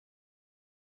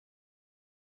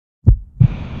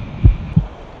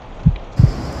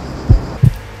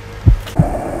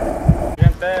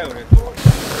30 euro e tu.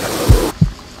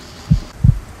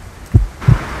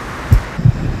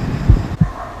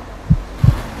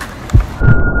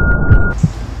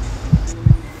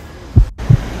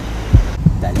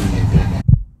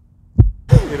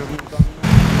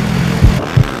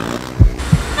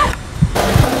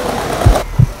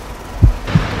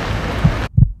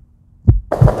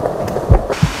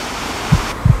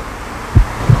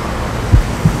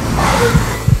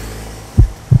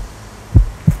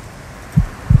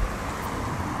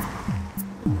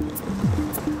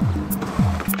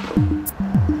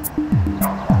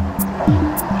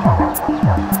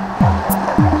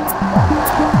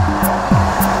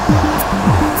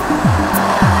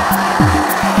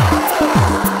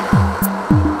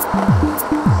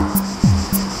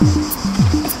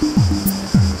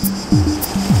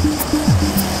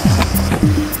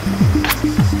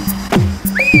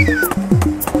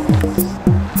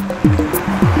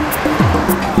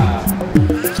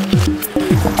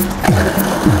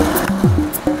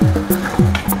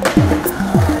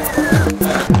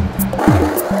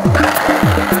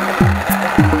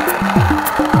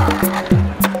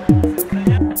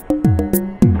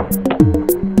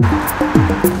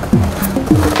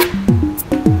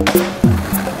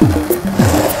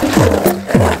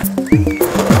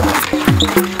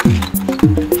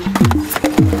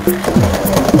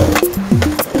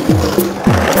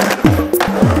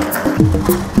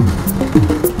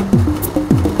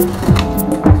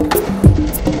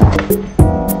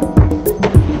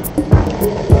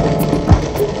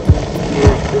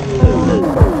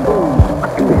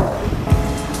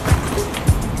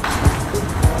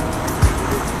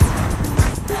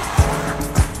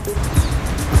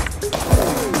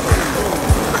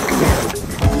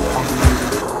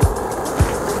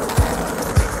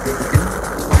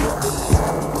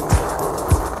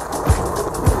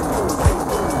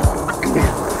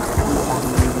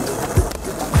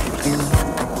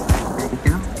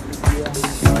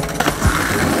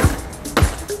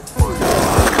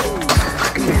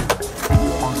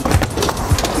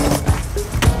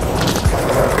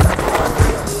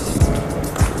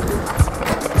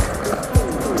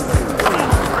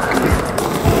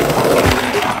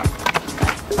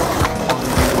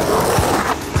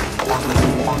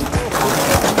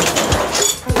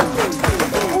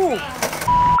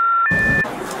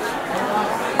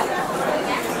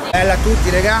 Bella a tutti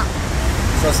regà,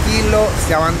 sto Schillo,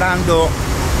 stiamo andando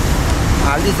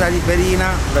all'isola di Perina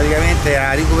praticamente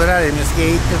a recuperare il mio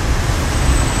skate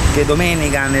che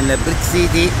domenica nel Brick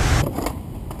City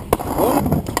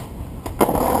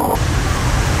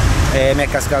mi è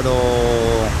cascato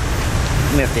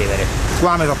nel Tevere.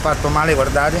 Qua mi sono fatto male,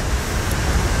 guardate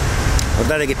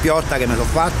che piotta che mi sono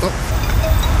fatto.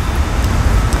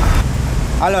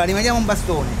 Allora rimettiamo un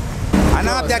bastone.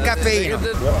 Andiamo a pigliare caffeino.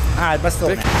 Ah, il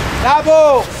bastone.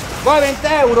 Capo! Vuoi 20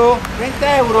 euro? 20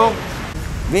 euro?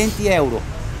 20 euro.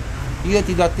 Io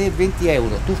ti do a te 20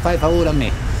 euro. Tu fai favore a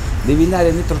me. Devi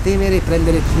andare dentro Tevere e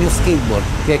prendere il mio skateboard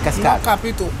che è cascato. Non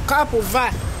capito. Capo,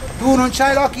 vai. Tu non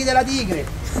c'hai l'occhio della tigre.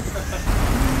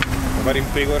 Mi fa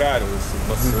rimpecorare questo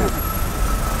bastone.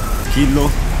 Schillo?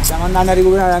 Stiamo andando a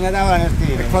recuperare la mia tavola nel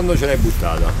Tevere. E quando ce l'hai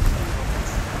buttata?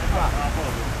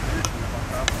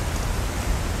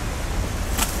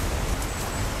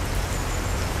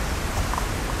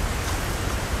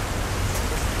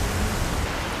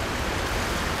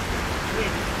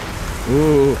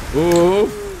 Oh,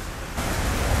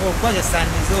 qua ci stanno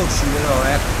i soci però,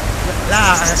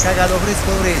 là ha cagato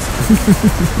fresco. Me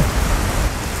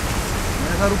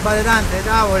ne fa rubare tante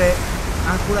tavole,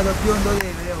 ha curato il biondo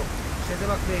Tevere, oh. Ce te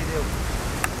va a credere, oh.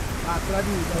 Fatto la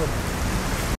tuta, oh.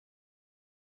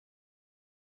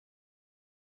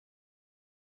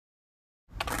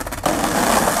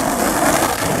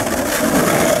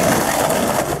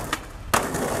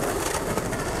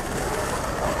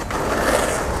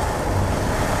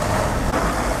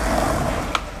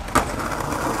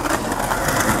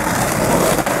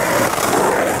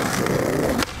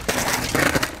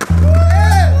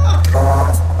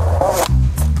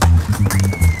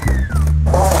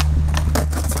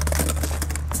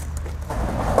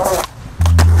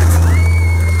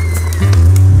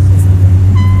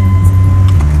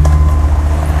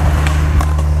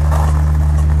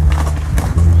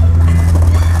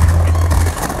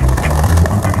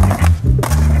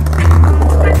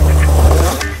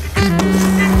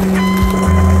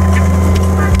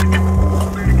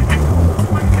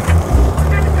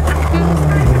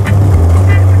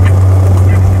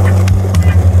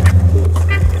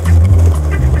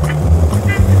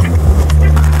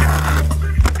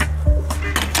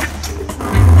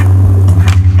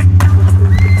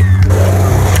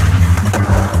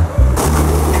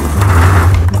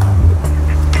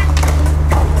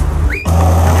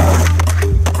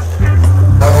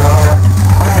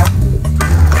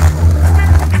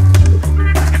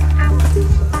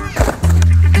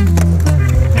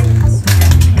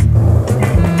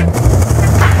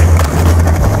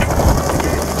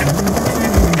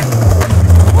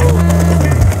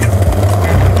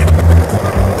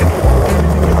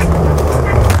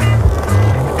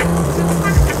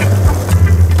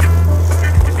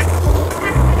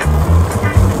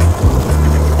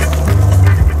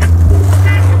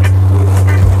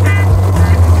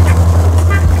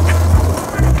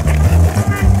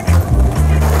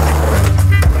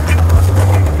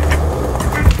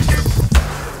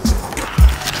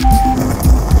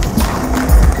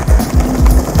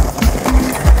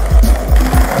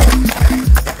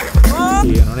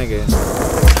 è che...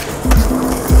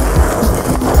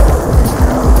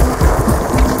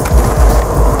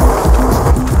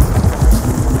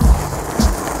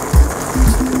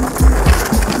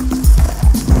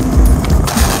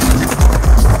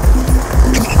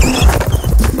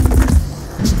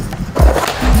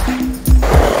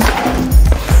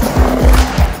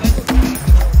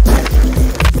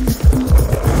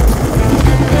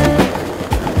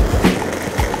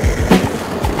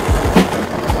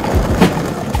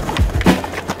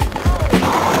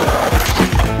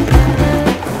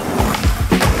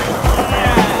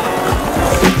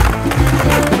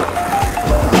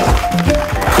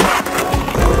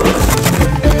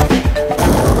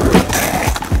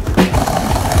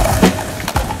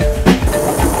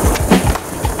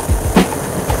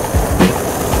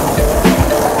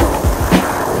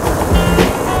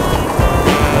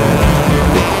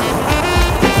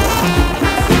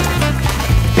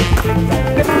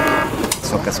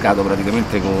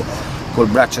 Praticamente col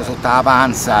braccio sotto la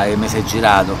panza e mi si è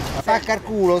girato. Spacca il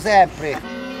culo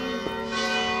sempre.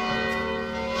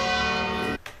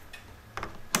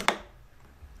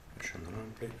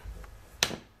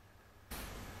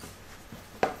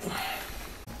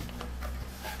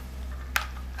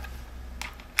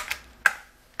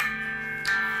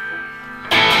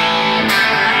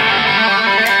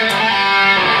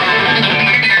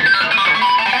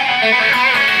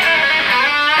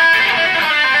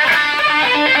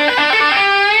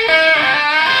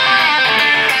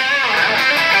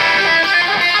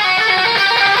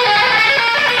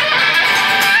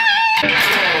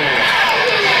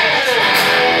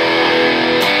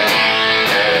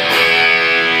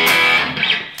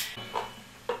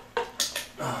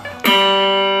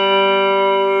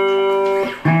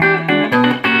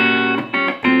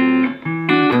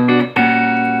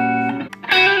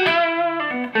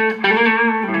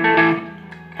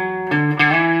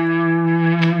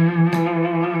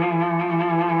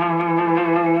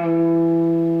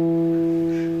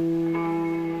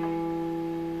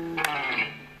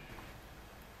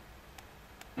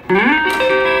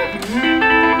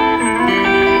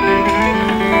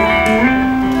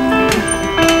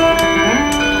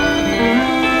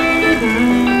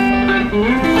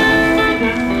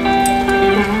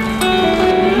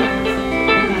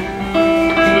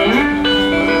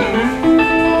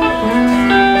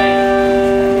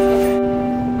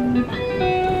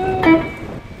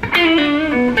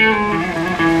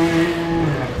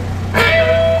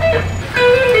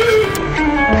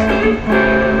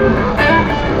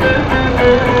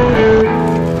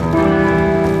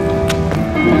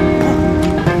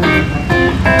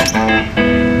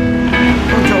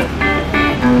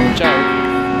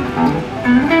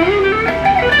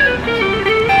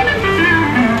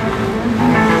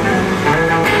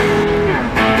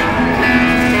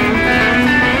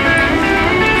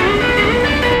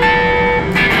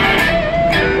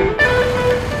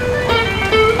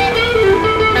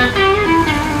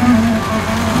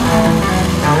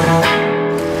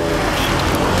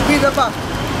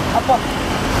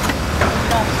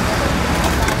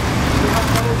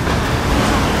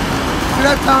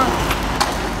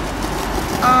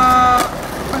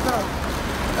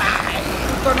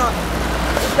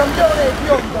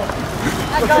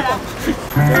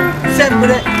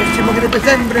 Sempre, che ci mancherebbe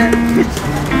sempre,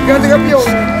 grande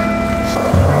campione.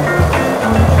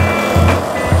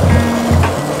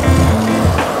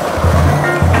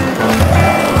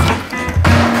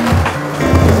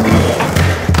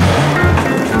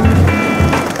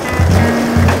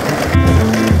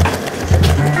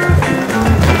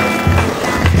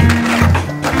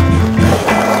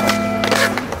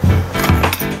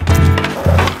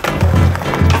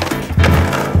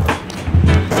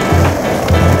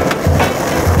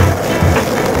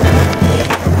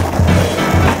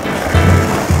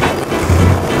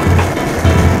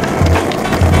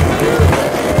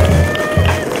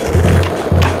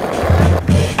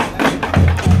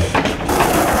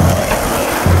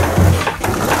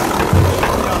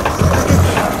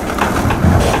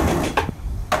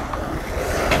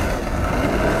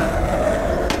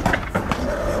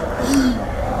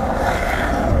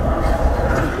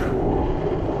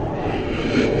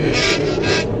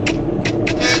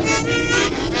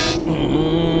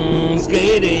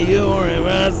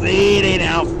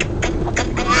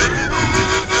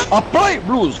 I play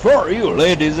blues for you,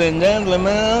 ladies and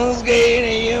gentlemen.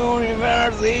 Skating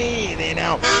University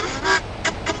now.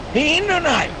 In the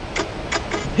night,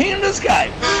 in the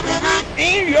sky,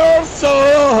 in your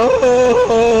soul.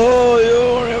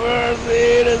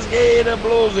 University skating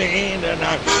blues in the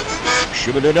night.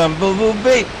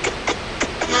 Shibba-da-dum-boo-boo-bee.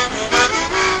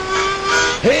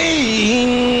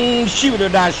 Hey.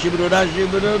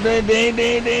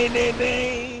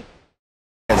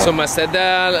 Insomma, stai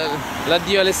da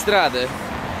l'addio alle strade?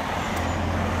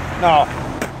 No,